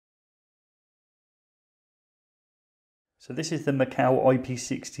So this is the Macau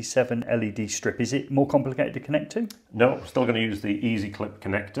IP67 LED strip. Is it more complicated to connect to? No, we're still going to use the easy clip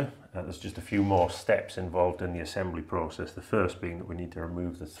connector. There's just a few more steps involved in the assembly process. The first being that we need to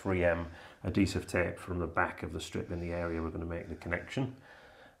remove the 3M adhesive tape from the back of the strip in the area we're going to make the connection.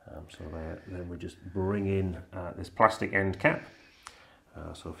 Then we just bring in this plastic end cap.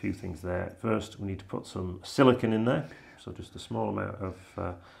 So a few things there. First, we need to put some silicone in there. So just a small amount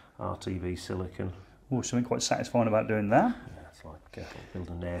of RTV silicone. Oh, something quite satisfying about doing that. Yeah, it's like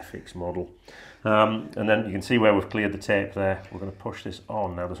building an Airfix model. And then you can see where we've cleared the tape there. We're going to push this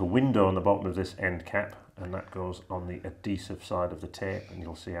on. Now there's a window on the bottom of this end cap, and that goes on the adhesive side of the tape, and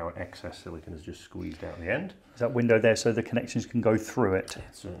you'll see our excess silicone is just squeezed out the end. Is that window there so the connections can go through it? It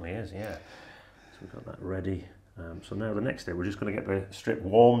certainly is, yeah. So we've got that ready. So now the next step, we're just going to get the strip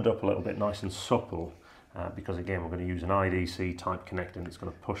warmed up a little bit, nice and supple. Because again, we're going to use an IDC type connector that's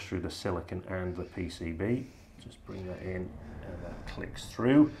going to push through the silicon and the PCB. Just bring that in and that clicks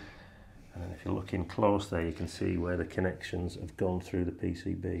through. And then if you look in close there, you can see where the connections have gone through the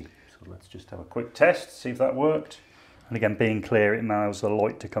PCB. So let's just have a quick test, see if that worked. And again, being clear, it allows the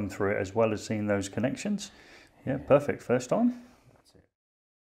light to come through it as well as seeing those connections. Yeah, perfect. First on.